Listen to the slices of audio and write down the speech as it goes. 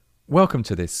Welcome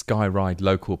to this Skyride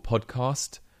local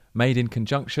podcast, made in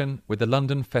conjunction with the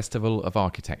London Festival of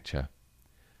Architecture.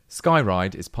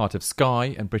 Skyride is part of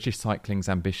Sky and British Cycling's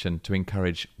ambition to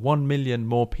encourage 1 million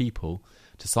more people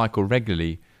to cycle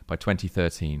regularly by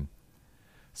 2013.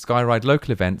 Skyride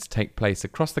local events take place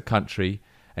across the country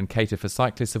and cater for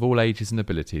cyclists of all ages and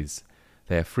abilities.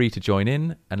 They are free to join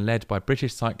in and led by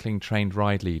British Cycling trained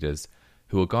ride leaders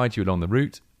who will guide you along the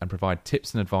route and provide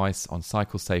tips and advice on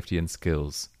cycle safety and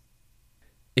skills.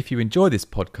 If you enjoy this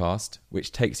podcast,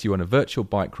 which takes you on a virtual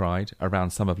bike ride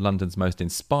around some of London's most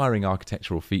inspiring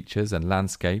architectural features and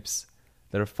landscapes,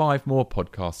 there are 5 more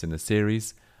podcasts in the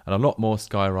series and a lot more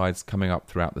Skyrides coming up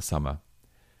throughout the summer.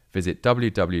 Visit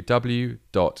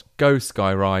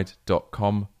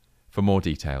www.goskyride.com for more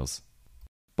details.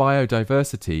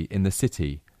 Biodiversity in the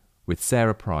City with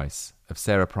Sarah Price of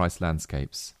Sarah Price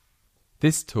Landscapes.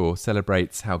 This tour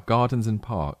celebrates how gardens and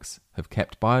parks have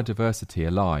kept biodiversity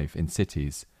alive in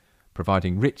cities,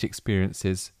 providing rich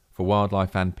experiences for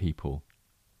wildlife and people.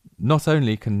 Not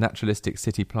only can naturalistic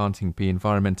city planting be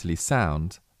environmentally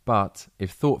sound, but, if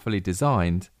thoughtfully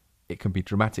designed, it can be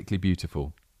dramatically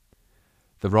beautiful.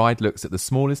 The ride looks at the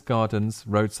smallest gardens,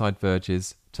 roadside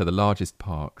verges, to the largest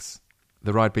parks.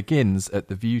 The ride begins at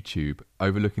the View Tube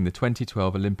overlooking the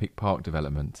 2012 Olympic Park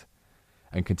development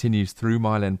and continues through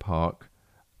Mile End Park,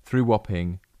 through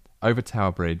Wapping, over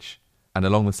Tower Bridge and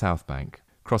along the South Bank,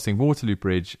 crossing Waterloo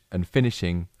Bridge and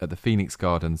finishing at the Phoenix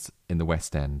Gardens in the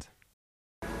West End.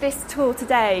 This tour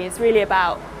today is really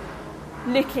about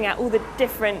looking at all the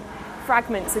different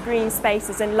fragments of green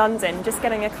spaces in London, just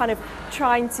getting a kind of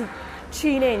trying to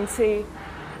tune in to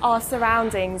our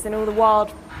surroundings and all the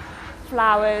wild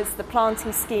flowers, the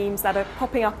planting schemes that are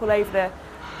popping up all over the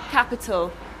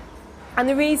capital. And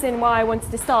the reason why I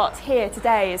wanted to start here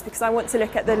today is because I want to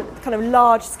look at the kind of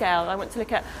large scale. I want to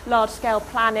look at large scale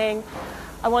planning.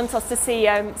 I want us to see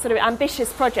sort of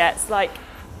ambitious projects like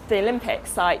the Olympic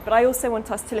site, but I also want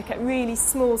us to look at really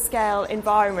small scale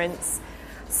environments,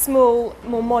 small,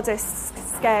 more modest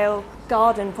scale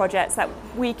garden projects that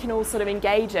we can all sort of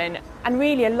engage in. And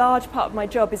really a large part of my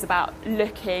job is about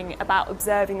looking, about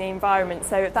observing the environment.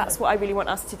 So that's what I really want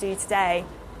us to do today.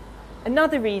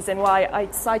 Another reason why I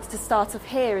decided to start off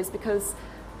here is because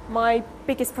my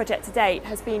biggest project to date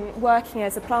has been working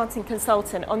as a planting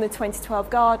consultant on the 2012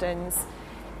 gardens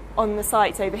on the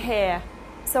site over here.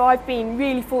 So I've been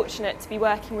really fortunate to be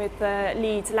working with the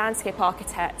lead landscape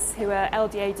architects who are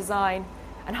LDA Design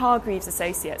and Hargreaves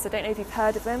Associates. I don't know if you've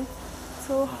heard of them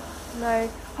at all. No.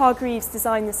 Hargreaves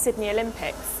designed the Sydney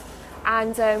Olympics,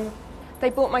 and they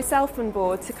brought myself on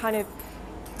board to kind of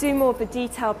do more of the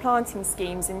detailed planting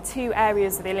schemes in 2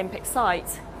 areas of the Olympic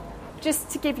site.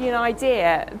 Just to give you an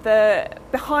idea,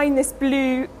 behind this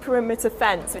blue perimeter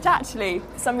fence, which actually,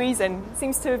 for some reason,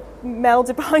 seems to have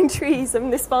melded behind trees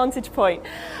from this vantage point,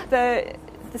 the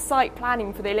site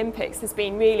planning for the Olympics has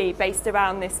been really based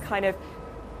around this kind of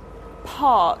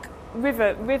park,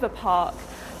 river park.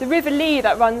 The River Lee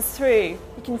that runs through,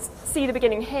 you can see the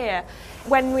beginning here.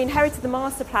 When we inherited the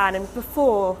master plan and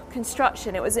before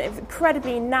construction, it was an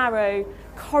incredibly narrow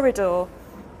corridor.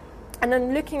 And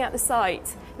then looking at the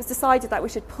site, it was decided that we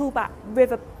should pull back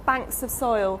river banks of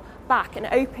soil back and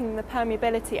open the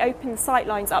permeability, open the sight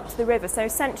lines up to the river. So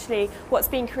essentially what's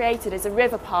being created is a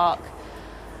river park.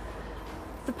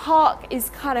 The park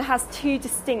has 2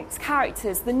 distinct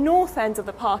characters. The north end of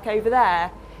the park over there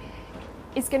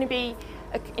is going to be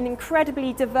an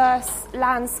incredibly diverse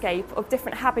landscape of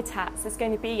different habitats. There's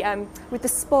going to be, with the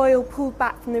spoil pulled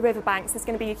back from the riverbanks, there's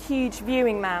going to be huge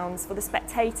viewing mounds for the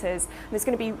spectators. And there's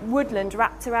going to be woodland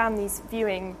wrapped around these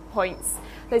viewing points.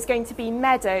 There's going to be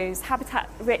meadows,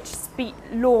 habitat-rich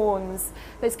lawns.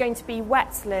 There's going to be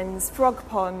wetlands, frog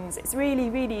ponds. It's really,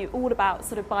 really all about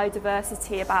sort of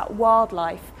biodiversity, about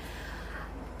wildlife.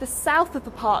 The south of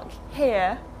the park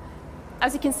here,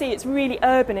 as you can see, it's really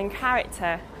urban in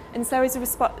character. And so as a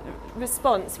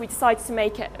response, we decided to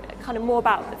make it kind of more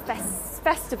about the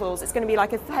festivals. It's going to be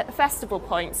like a festival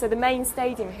point. So the main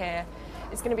stadium here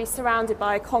is going to be surrounded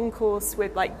by a concourse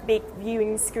with like big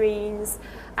viewing screens,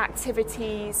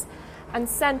 activities. And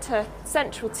central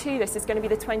to this is going to be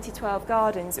the 2012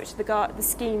 gardens, which are the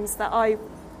schemes that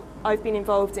I've been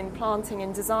involved in planting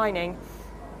and designing.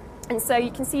 And so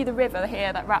you can see the river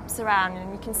here that wraps around,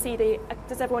 and you can see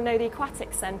does everyone know the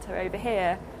aquatic centre over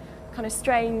here? Kind of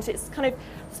strange. It's kind of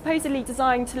supposedly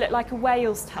designed to look like a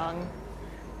whale's tongue.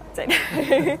 I don't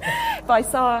know. By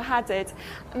Zaha Hadid.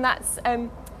 And that's the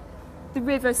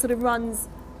river sort of runs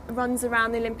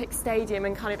around the Olympic Stadium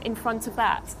and kind of in front of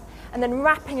that. And then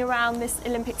wrapping around this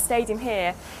Olympic Stadium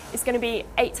here is going to be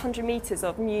 800 metres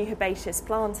of new herbaceous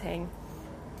planting.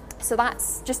 So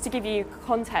that's, just to give you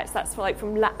context, that's like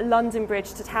from London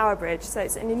Bridge to Tower Bridge. So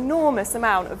it's an enormous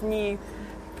amount of new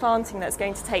planting that's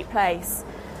going to take place.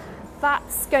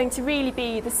 That's going to really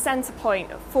be the centre point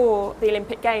for the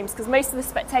Olympic Games, because most of the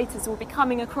spectators will be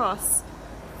coming across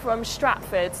from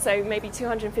Stratford, so maybe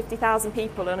 250,000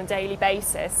 people on a daily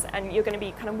basis, and you're going to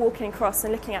be kind of walking across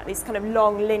and looking at this kind of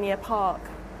long linear park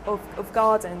of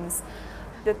gardens.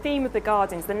 The theme of the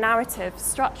gardens, the narrative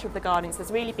structure of the gardens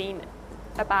has really been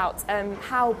about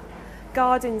how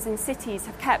gardens in cities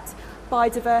have kept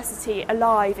biodiversity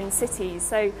alive in cities.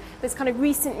 So there's kind of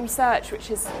recent research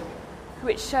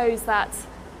which shows that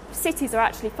cities are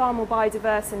actually far more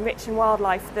biodiverse and rich in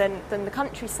wildlife than the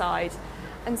countryside.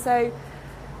 And so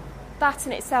that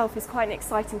in itself is quite an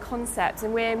exciting concept,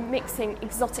 and we're mixing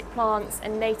exotic plants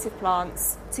and native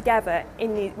plants together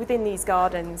within these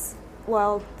gardens,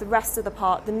 while the rest of the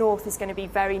park, the north, is going to be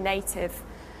very native,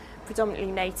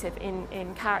 predominantly native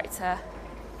in character.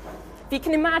 If you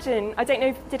can imagine, I don't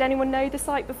know, did anyone know the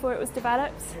site before it was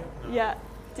developed? Yeah.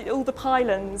 All the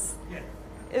pylons. Yeah.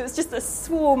 It was just a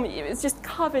swarm, it was just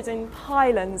covered in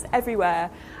pylons everywhere.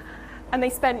 And they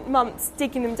spent months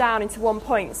digging them down into one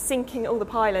point, sinking all the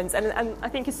pylons. And I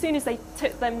think as soon as they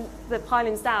took the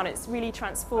pylons down, it's really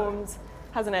transformed,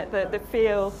 hasn't it, the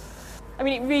feel. I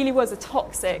mean, it really was a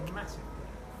toxic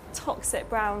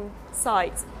brown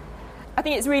site. I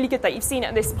think it's really good that you've seen it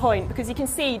at this point, because you can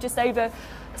see just over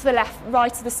to the left,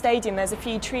 right of the stadium, there's a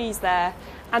few trees there,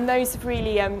 and those have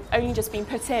really only just been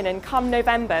put in. And come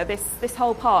November, this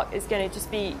whole park is going to just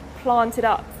be planted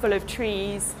up full of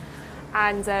trees,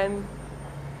 and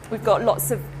we've got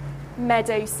lots of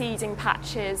meadow seeding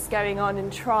patches going on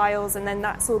and trials, and then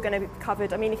that's all going to be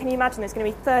covered. I mean, can you imagine there's going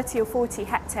to be 30 or 40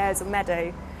 hectares of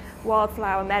meadow,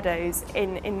 wildflower meadows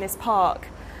in this park.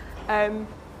 And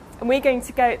we're going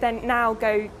to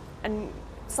go and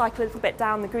cycle a little bit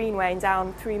down the Greenway and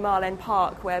down through Mile End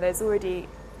Park, where there's already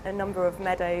a number of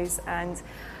meadows, and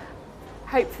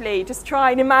hopefully just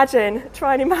try and imagine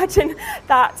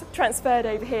that transferred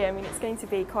over here. I mean, it's going to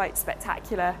be quite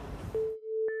spectacular.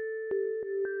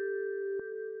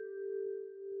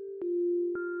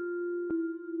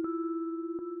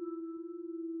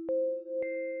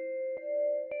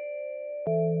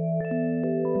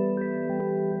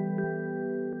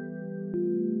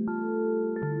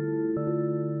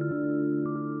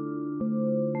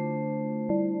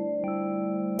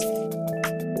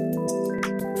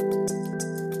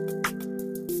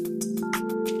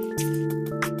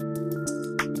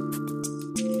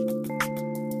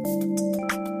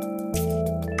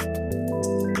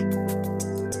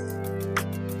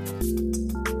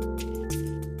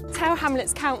 Tower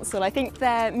Hamlets Council, I think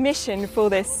their mission for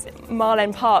this Mile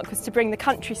End Park was to bring the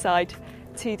countryside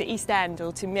to the East End,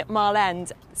 or to Mile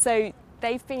End. So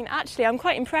they've been, actually, I'm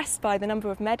quite impressed by the number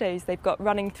of meadows they've got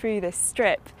running through this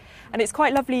strip. And it's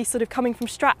quite lovely sort of coming from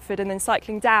Stratford and then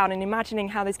cycling down and imagining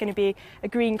how there's going to be a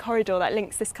green corridor that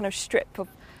links this kind of strip of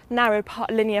narrow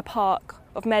linear park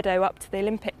of meadow up to the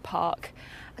Olympic Park.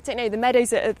 I don't know, the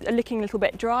meadows are looking a little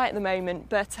bit dry at the moment,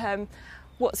 but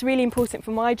what's really important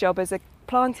for my job as a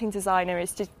planting designer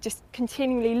is to just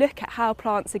continually look at how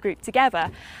plants are grouped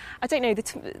together. I don't know,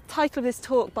 the title of this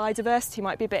talk, Biodiversity,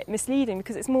 might be a bit misleading,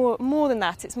 because it's more than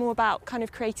that. It's more about kind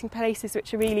of creating places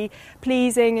which are really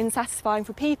pleasing and satisfying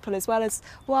for people as well as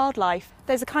wildlife.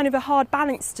 There's a kind of a hard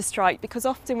balance to strike, because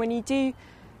often when you do,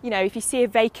 you know, if you see a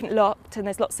vacant lot and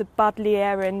there's lots of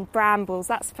buddleia and brambles,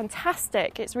 that's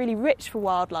fantastic. It's really rich for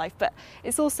wildlife, but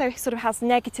it's also sort of has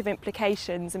negative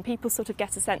implications, and people sort of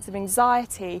get a sense of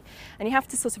anxiety, and you have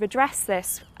to sort of address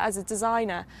this as a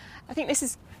designer. I think this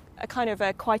is a kind of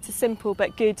quite a simple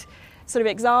but good sort of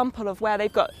example of where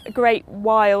they've got a great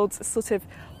wild sort of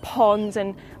pond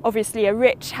and obviously a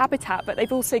rich habitat, but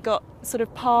they've also got sort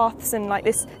of paths and like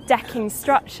this decking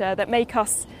structure that make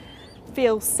us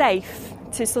feel safe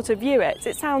to sort of view it.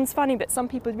 It sounds funny, but some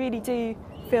people really do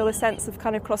feel a sense of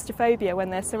kind of claustrophobia when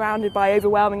they're surrounded by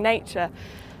overwhelming nature.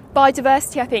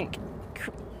 Biodiversity, I think,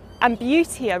 and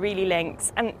beauty are really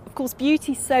linked, and of course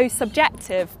beauty is so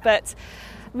subjective, but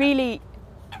really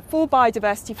for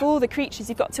biodiversity, for all the creatures,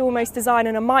 you've got to almost design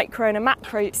on a micro and a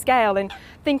macro scale and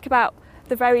think about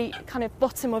the very kind of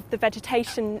bottom of the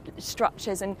vegetation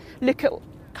structures and look at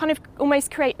kind of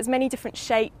almost create as many different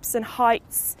shapes and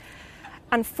heights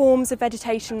and forms of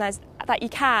vegetation that you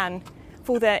can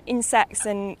for the insects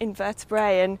and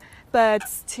invertebrate and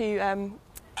birds to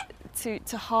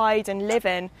hide and live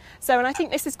in. So, and I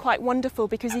think this is quite wonderful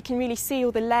because you can really see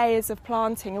all the layers of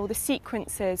planting, all the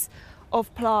sequences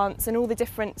of plants and all the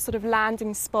different sort of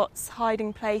landing spots,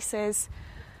 hiding places.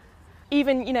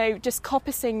 even, just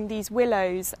coppicing these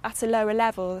willows at a lower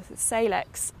level,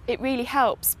 salix, it really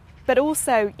helps. But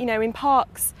also, in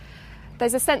parks,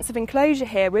 there's a sense of enclosure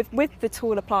here with the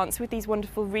taller plants, with these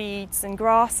wonderful reeds and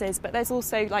grasses, but there's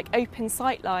also like open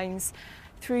sight lines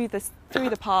through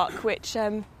the park, which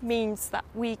means that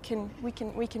we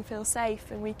can feel safe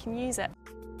and we can use it.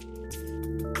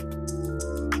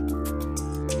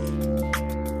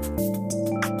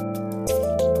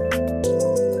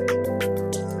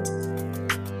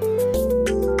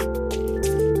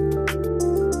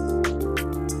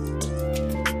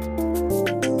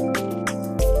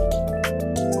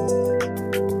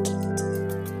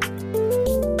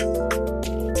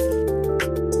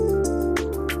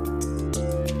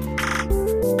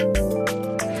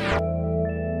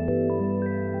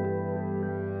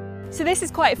 So this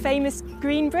is quite a famous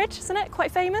green bridge, isn't it?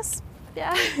 Quite famous?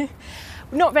 Yeah.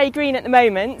 Not very green at the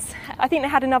moment. I think they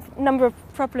had a number of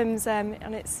problems on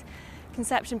its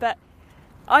conception, but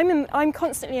I'm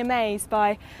constantly amazed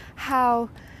by how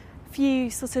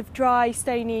few sort of dry,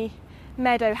 stony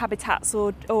meadow habitats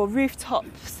or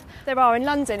rooftops there are in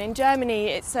London. In Germany,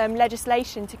 it's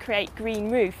legislation to create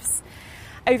green roofs.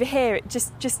 Over here, it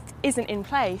just isn't in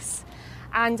place.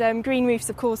 And green roofs,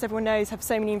 of course, everyone knows, have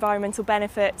so many environmental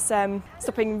benefits,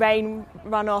 stopping rain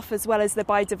runoff as well as the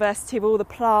biodiversity of all the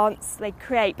plants they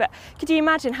create. But could you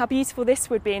imagine how beautiful this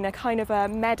would be in a kind of a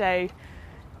meadow,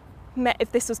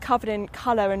 if this was covered in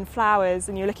colour and flowers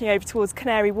and you're looking over towards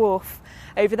Canary Wharf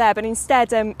over there, but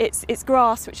instead it's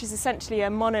grass, which is essentially a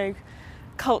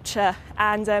monoculture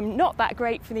and not that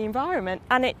great for the environment,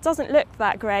 and it doesn't look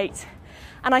that great.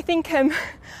 And I think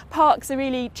parks are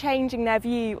really changing their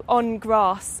view on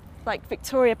grass. Like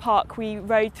Victoria Park we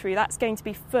rode through, that's going to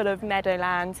be full of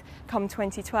meadowland come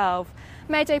 2012.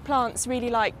 Meadow plants really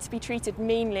like to be treated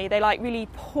meanly. They like really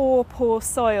poor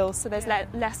soil, so there's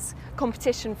less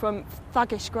competition from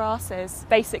thuggish grasses,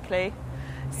 basically.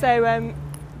 So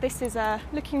this is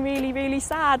looking really, really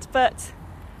sad, but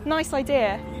nice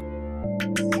idea.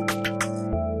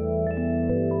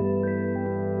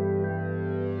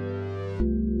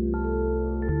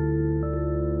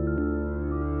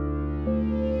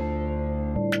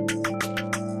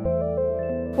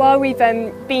 While we've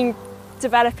been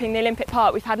developing the Olympic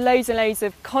Park, we've had loads and loads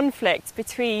of conflict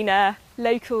between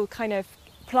local kind of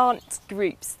plant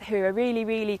groups who are really,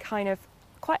 really kind of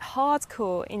quite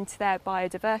hardcore into their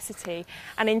biodiversity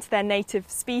and into their native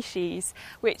species,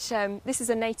 which this is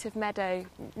a native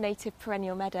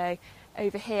perennial meadow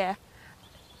over here.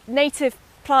 Native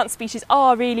plant species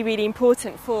are really, really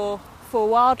important for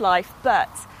wildlife, but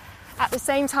at the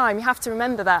same time, you have to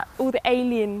remember that all the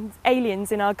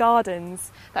aliens in our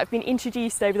gardens that have been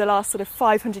introduced over the last sort of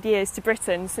 500 years to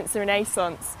Britain since the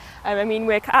Renaissance.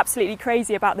 We're absolutely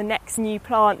crazy about the next new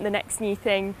plant, the next new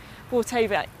thing brought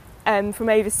over from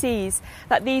overseas,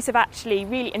 that these have actually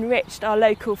really enriched our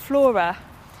local flora.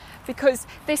 Because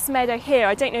this meadow here,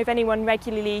 I don't know if anyone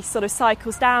regularly sort of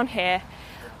cycles down here.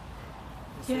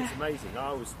 It's amazing.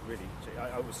 I was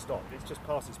stopped. It's just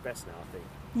past its best now, I think.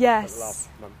 Yes. But the last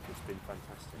month has been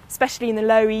fantastic. Especially in the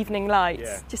low evening lights.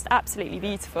 Yeah. Just absolutely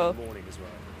beautiful. In the morning as well.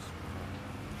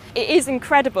 It is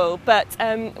incredible, but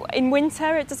in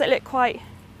winter, does it look quite...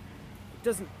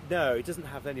 It doesn't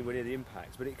have anywhere near the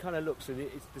impact, but it kind of looks,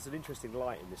 there's an interesting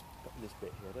light in this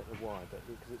bit here. I don't know why, but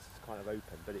because it's kind of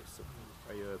open, but it's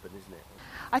very urban, isn't it?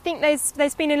 I think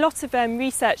there's been a lot of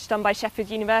research done by Sheffield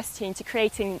University into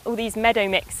creating all these meadow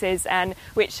mixes, and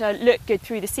which look good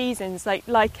through the seasons. Like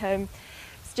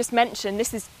just mentioned,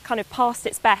 this is kind of past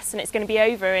its best, and it's going to be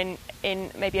over in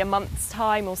maybe a month's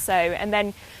time or so, and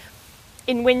then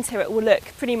in winter it will look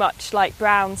pretty much like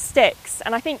brown sticks.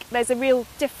 And I think there's a real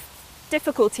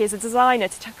difficulty as a designer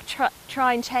to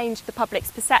try and change the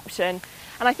public's perception.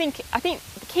 And I think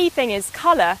the key thing is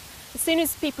colour. As soon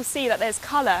as people see that there's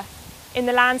colour in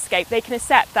the landscape, they can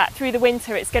accept that through the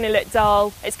winter it's going to look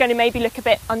dull, it's going to maybe look a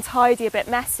bit untidy, a bit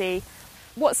messy.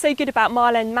 What's so good about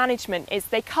Mile End management is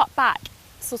they cut back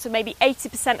sort of maybe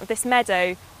 80% of this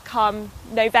meadow come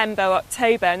November or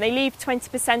October, and they leave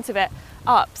 20% of it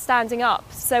up, standing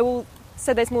up, so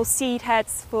there's more seed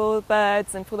heads for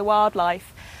birds and for the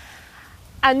wildlife.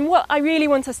 And what I really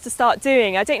want us to start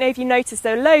doing, I don't know if you noticed,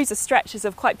 there are loads of stretches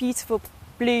of quite beautiful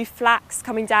blue flax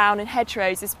coming down and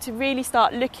hedgerows, is to really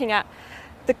start looking at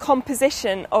the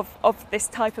composition of this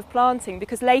type of planting,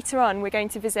 because later on we're going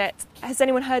to visit, has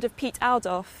anyone heard of Piet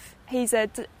Oudolf? He's a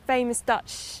famous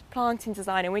Dutch planting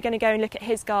designer. We're going to go and look at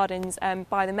his gardens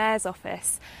by the Mayor's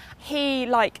office. He,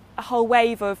 like a whole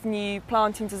wave of new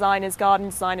planting designers,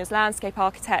 garden designers, landscape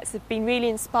architects, have been really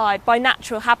inspired by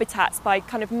natural habitats, by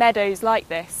kind of meadows like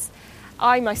this.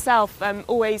 I myself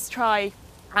always try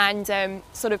and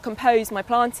sort of compose my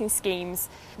planting schemes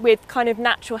with kind of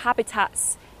natural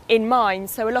habitats in mind.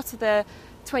 So a lot of the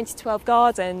 2012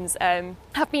 gardens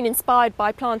have been inspired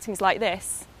by plantings like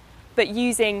this, but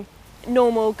using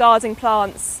normal garden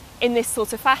plants in this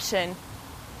sort of fashion.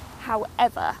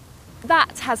 However,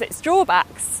 that has its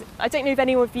drawbacks. I don't know if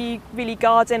any of you really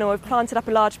garden or have planted up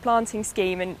a large planting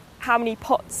scheme and how many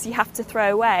pots you have to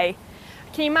throw away.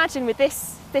 Can you imagine with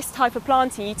this type of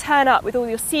planting, you turn up with all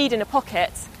your seed in a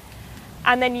pocket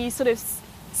and then you sort of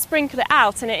sprinkle it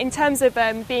out, and in terms of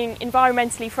being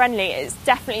environmentally friendly, it's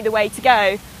definitely the way to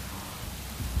go.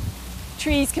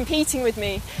 Trees competing with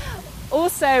me.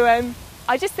 Also,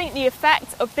 I just think the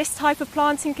effect of this type of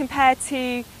planting compared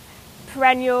to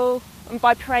perennial, and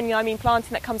by perennial I mean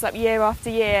planting that comes up year after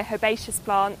year, herbaceous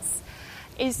plants,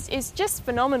 is just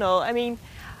phenomenal. I mean,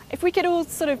 if we could all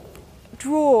sort of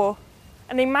draw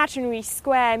an imaginary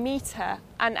square metre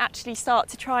and actually start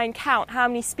to try and count how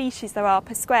many species there are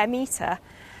per square metre,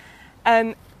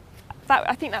 I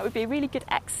think that would be a really good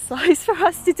exercise for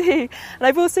us to do. And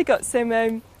I've also got some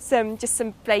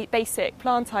basic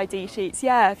plant ID sheets.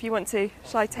 Yeah, if you want to,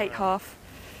 shall I take half?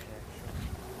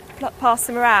 Pass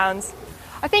them around.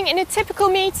 I think in a typical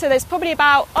metre there's probably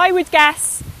about, I would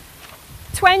guess,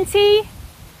 20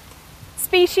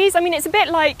 species. I mean, it's a bit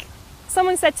like,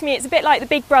 someone said to me, it's a bit like the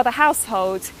Big Brother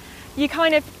household. You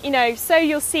kind of, sow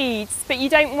your seeds, but you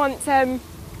don't want, then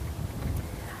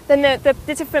the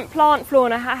different plant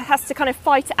fauna has to kind of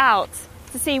fight it out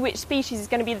to see which species is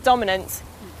going to be the dominant.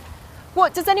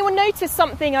 Does anyone notice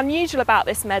something unusual about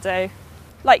this meadow?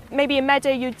 Like maybe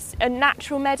a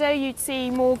natural meadow you'd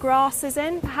see more grasses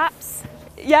in, perhaps?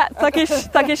 Yeah,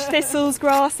 thuggish thistles,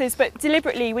 grasses, but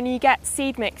deliberately when you get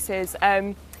seed mixes,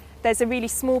 there's a really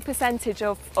small percentage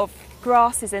of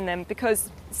grasses in them because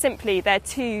simply they're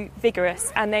too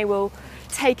vigorous and they will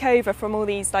take over from all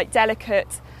these like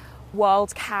delicate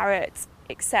wild carrot,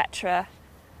 etc.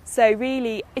 So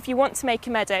really, if you want to make a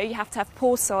meadow, you have to have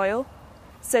poor soil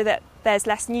so that there's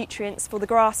less nutrients for the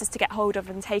grasses to get hold of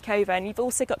and take over. And you've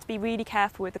also got to be really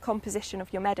careful with the composition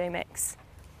of your meadow mix.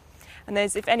 And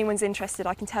if anyone's interested,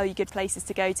 I can tell you good places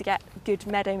to go to get good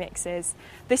meadow mixes.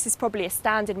 This is probably a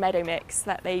standard meadow mix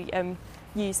that they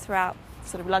use throughout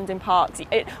sort of London parks.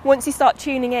 Once you start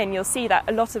tuning in, you'll see that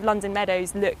a lot of London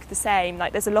meadows look the same.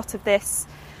 Like there's a lot of this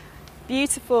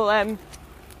beautiful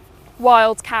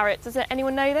wild carrot. Does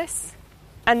anyone know this?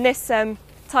 And this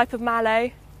type of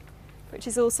mallow, which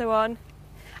is also on.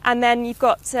 And then you've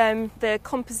got the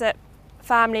composite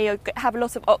family, have a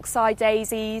lot of oxeye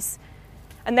daisies,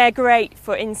 and they're great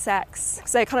for insects.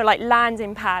 So kind of like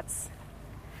landing pads.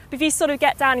 But if you sort of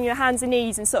get down on your hands and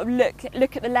knees and sort of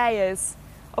look at the layers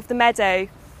of the meadow,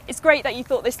 it's great that you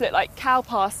thought this looked like cow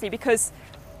parsley, because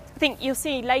I think you'll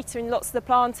see later in lots of the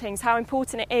plantings how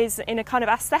important it is in a kind of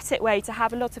aesthetic way to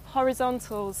have a lot of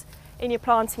horizontals in your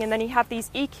planting, and then you have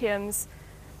these echiums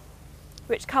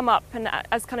which come up and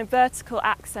as kind of vertical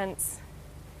accents.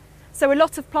 So a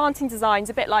lot of planting design is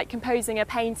a bit like composing a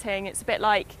painting. It's a bit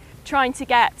like trying to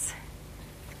get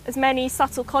as many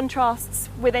subtle contrasts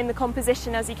within the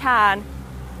composition as you can.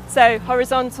 So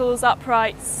horizontals,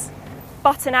 uprights,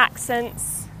 button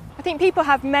accents. I think people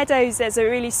have meadows as a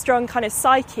really strong kind of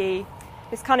psyche,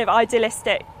 this kind of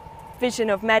idealistic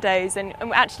vision of meadows, and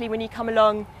actually when you come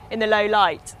along in the low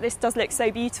light, this does look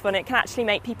so beautiful and it can actually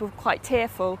make people quite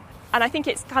tearful. And I think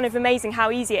it's kind of amazing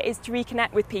how easy it is to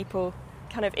reconnect with people,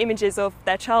 kind of images of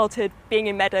their childhood being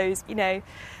in meadows.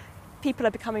 People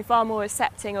are becoming far more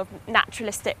accepting of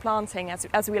naturalistic planting,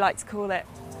 as we like to call it.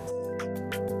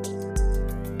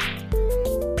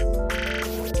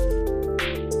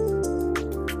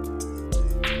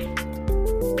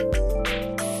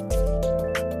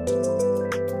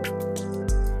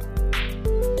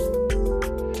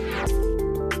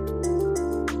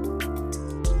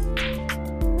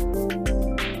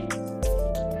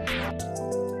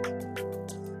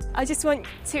 I just want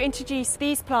to introduce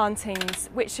these plantings,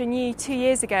 which are new 2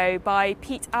 years ago by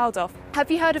Pete Aldoff.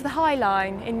 Have you heard of the High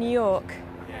Line in New York?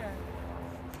 Yeah.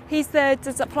 He's the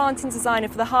planting designer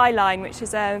for the High Line, which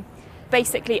is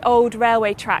basically old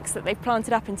railway tracks that they've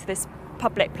planted up into this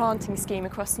public planting scheme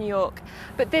across New York.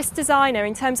 But this designer,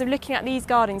 in terms of looking at these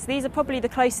gardens, these are probably the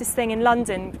closest thing in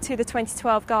London to the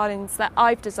 2012 gardens that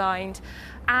I've designed.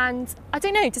 And I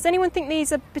don't know, does anyone think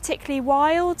these are particularly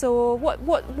wild, or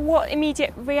what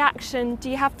immediate reaction do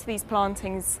you have to these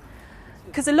plantings?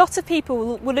 Because a lot of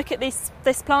people will look at this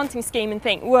planting scheme and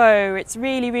think, whoa, it's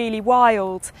really, really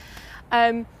wild.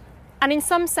 And in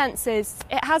some senses,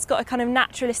 it has got a kind of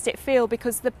naturalistic feel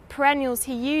because the perennials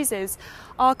he uses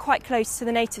are quite close to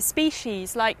the native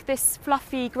species, like this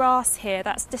fluffy grass here,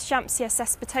 that's Deschampsia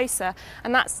cespitosa,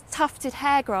 and that's tufted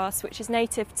hairgrass, which is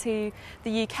native to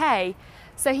the UK.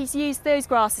 So he's used those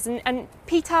grasses, and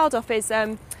Pete Aldoff is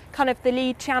kind of the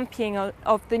lead champion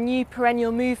of the new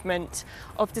perennial movement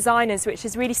of designers, which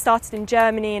has really started in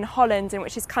Germany and Holland, and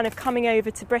which is kind of coming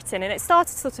over to Britain. And it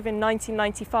started sort of in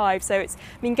 1995, so it's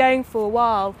been going for a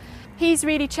while. He's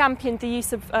really championed the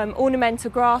use of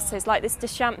ornamental grasses like this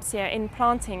Deschampsia in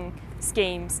planting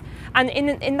schemes, and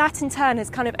in that in turn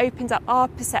has kind of opened up our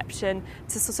perception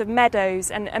to sort of meadows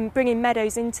and bringing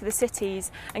meadows into the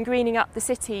cities and greening up the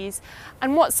cities.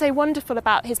 And what's so wonderful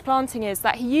about his planting is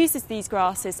that he uses these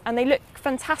grasses and they look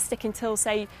fantastic until,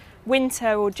 say,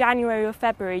 winter or January or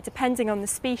February, depending on the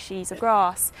species of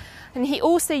grass. And he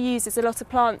also uses a lot of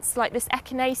plants like this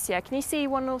Echinacea. Can you see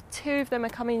one or two of them are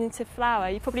coming into flower?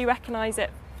 You probably recognise it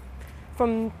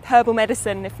from herbal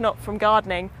medicine, if not from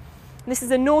gardening. This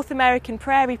is a North American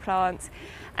prairie plant,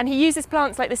 and he uses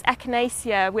plants like this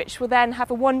Echinacea, which will then have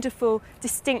a wonderful,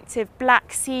 distinctive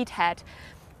black seed head.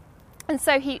 And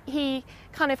so he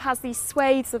kind of has these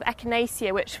swathes of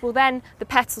Echinacea, which will then, the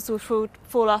petals will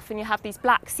fall off, and you have these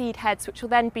black seed heads, which will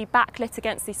then be backlit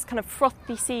against this kind of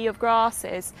frothy sea of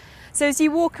grasses. So as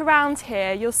you walk around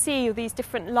here, you'll see all these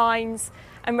different lines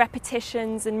and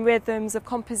repetitions and rhythms of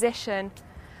composition.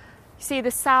 You see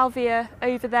the salvia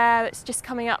over there that's just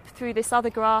coming up through this other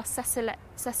grass,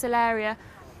 Sessilaria.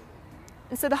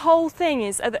 And so the whole thing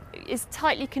is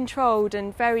tightly controlled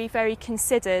and very, very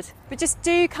considered. But just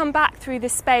do come back through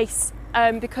this space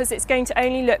because it's going to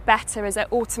only look better as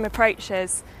autumn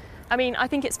approaches. I mean, I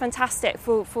think it's fantastic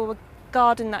for a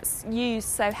garden that's used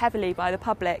so heavily by the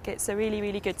public. It's a really,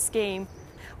 really good scheme.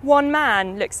 One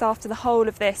man looks after the whole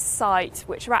of this site,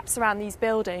 which wraps around these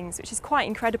buildings, which is quite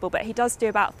incredible, but he does do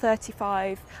about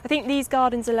 35. I think these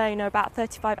gardens alone are about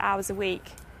 35 hours a week.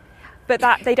 But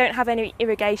that they don't have any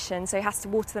irrigation, so he has to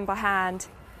water them by hand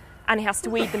and he has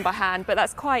to weed them by hand, but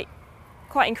that's quite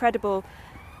incredible.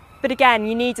 But again,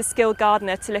 you need a skilled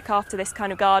gardener to look after this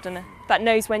kind of garden that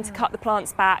knows when to cut the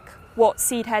plants back, what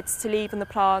seed heads to leave on the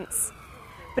plants.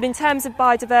 But in terms of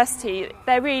biodiversity,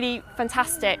 they're really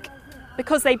fantastic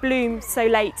because they bloom so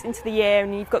late into the year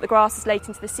and you've got the grasses late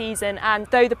into the season, and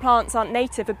though the plants aren't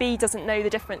native, a bee doesn't know the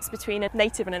difference between a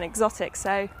native and an exotic.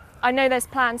 So I know there's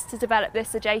plans to develop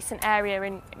this adjacent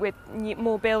area with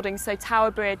more buildings, so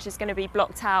Tower Bridge is going to be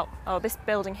blocked out, or this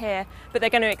building here, but they're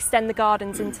going to extend the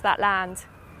gardens into that land.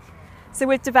 So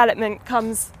with development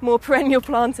comes more perennial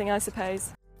planting, I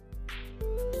suppose.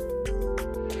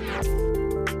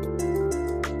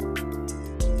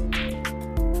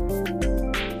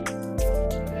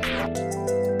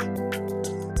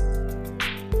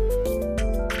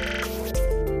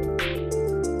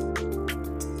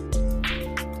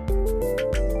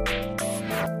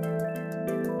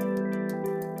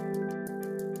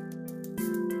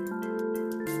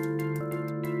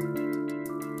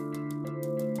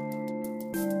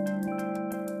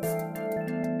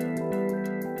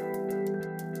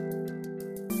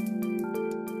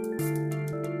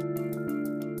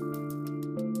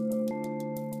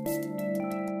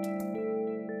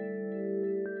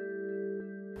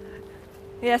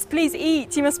 Yes, please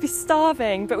eat, you must be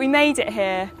starving, but we made it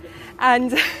here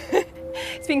and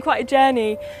it's been quite a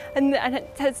journey. And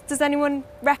does anyone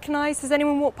recognise, has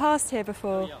anyone walked past here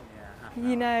before?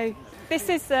 You know, this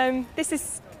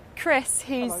is Chris,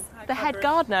 who's the head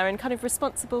gardener and kind of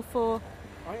responsible for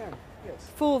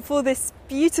this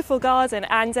beautiful garden.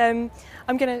 And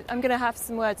I'm gonna have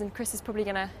some words, and Chris is probably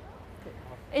gonna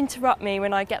interrupt me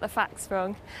when I get the facts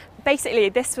wrong. Basically,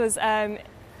 this was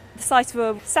the site of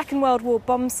a Second World War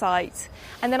bomb site,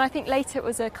 and then I think later it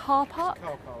was a car park. It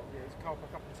was a car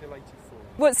park up until 84.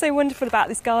 What's so wonderful about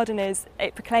this garden is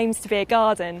it proclaims to be a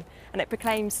garden, and it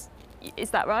proclaims, is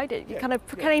that right? It kind of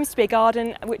proclaims to be a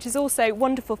garden, which is also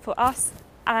wonderful for us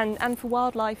and for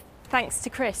wildlife. Thanks to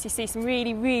Chris, you see some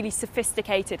really, really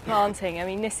sophisticated planting. I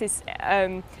mean, this is,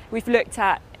 we've looked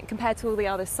at, compared to all the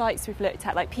other sites we've looked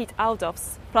at, like Pete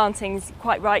Aldoff's plantings,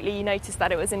 quite rightly you noticed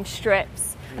that it was in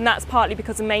strips, and that's partly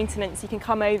because of maintenance. You can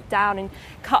come down and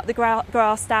cut the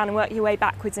grass down and work your way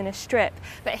backwards in a strip.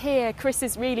 But here, Chris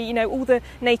is really, you know, all the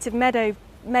native meadows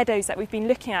that we've been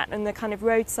looking at and the kind of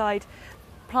roadside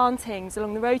plantings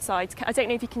along the roadsides. I don't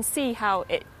know if you can see how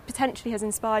it potentially has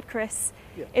inspired Chris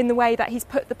in the way that he's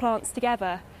put the plants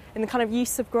together, in the kind of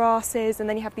use of grasses, and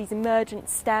then you have these emergent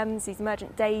stems, these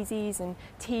emergent daisies and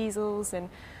teasels and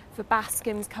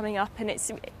bascums coming up, and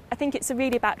I think it's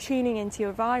really about tuning into your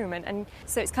environment, and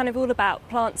so it's kind of all about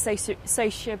plant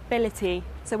sociability.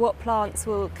 So what plants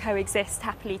will coexist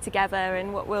happily together,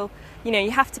 and what will,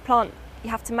 you have to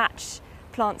match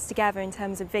plants together in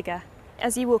terms of vigour.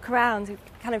 As you walk around,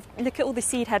 kind of look at all the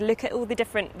seed head, look at all the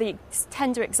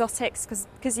tender exotics, because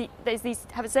there's these.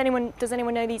 Does anyone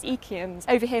know these echiums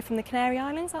over here from the Canary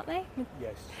Islands, aren't they?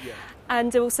 Yes, yeah.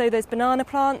 And also there's banana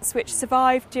plants which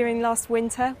survived during last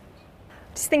winter. I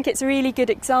just think it's a really good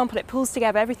example. It pulls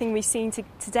together everything we've seen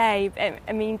today.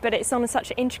 But it's on such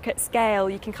an intricate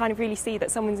scale. You can kind of really see that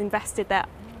someone's invested their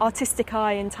artistic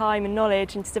eye and time and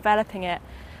knowledge into developing it.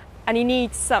 And you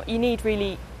need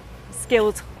really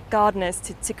skilled gardeners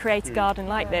to create a garden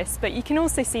like this, but you can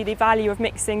also see the value of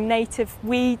mixing native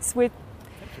weeds with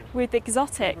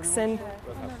exotics. And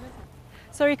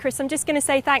sorry, Chris, I'm just going to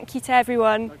say thank you to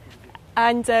everyone,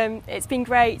 and it's been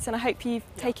great, and I hope you've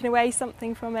taken away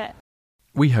something from it.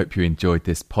 We hope you enjoyed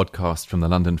this podcast from the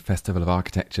London Festival of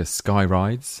Architecture Sky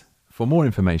Rides. For more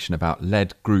information about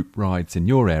LED group rides in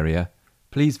your area,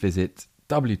 please visit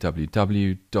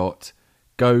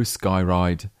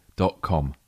www.goskyride.com.